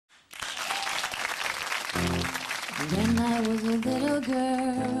When I was a little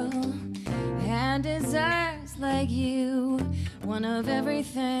girl, had desires like you, one of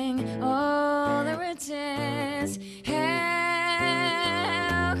everything, all the riches. How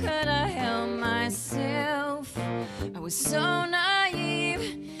could I help myself? I was so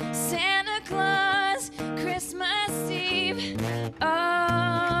naive. Santa Claus, Christmas Eve. Oh.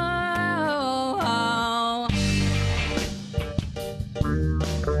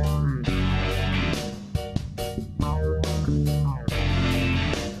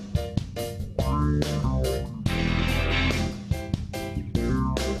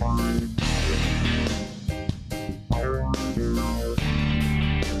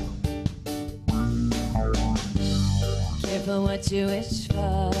 Careful what you wish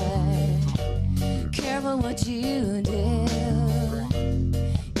for, careful what you do.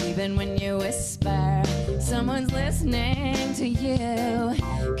 Even when you whisper, someone's listening to you.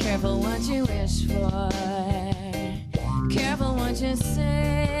 Careful what you wish for, careful what you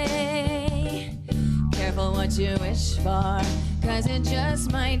say. Careful what you wish for, 'cause it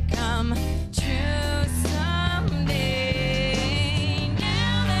just might come true someday.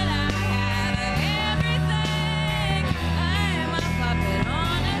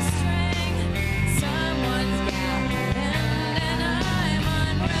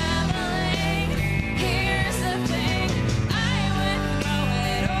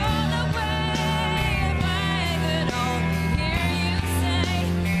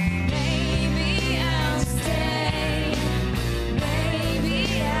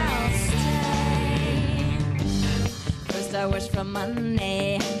 I wish for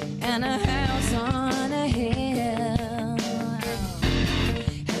money and a house on a hill.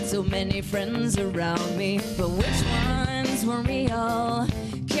 Had so many friends around me, but which ones were real?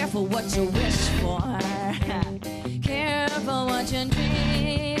 Careful what you wish for, careful what you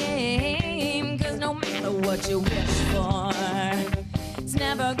dream, 'cause no matter what you wish for, it's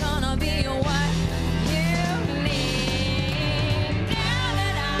never gonna be what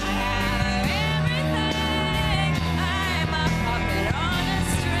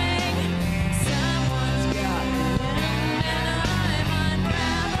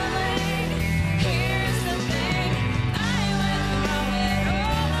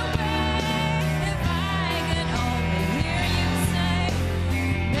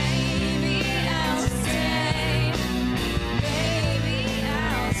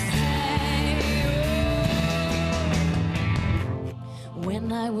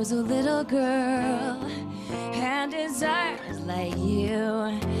I was a little girl, had desires like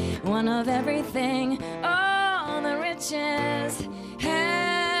you, one of everything, all the riches.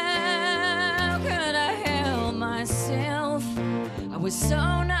 How could I help myself? I was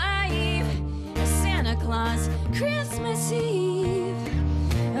so naive. Santa Claus, Christmas Eve.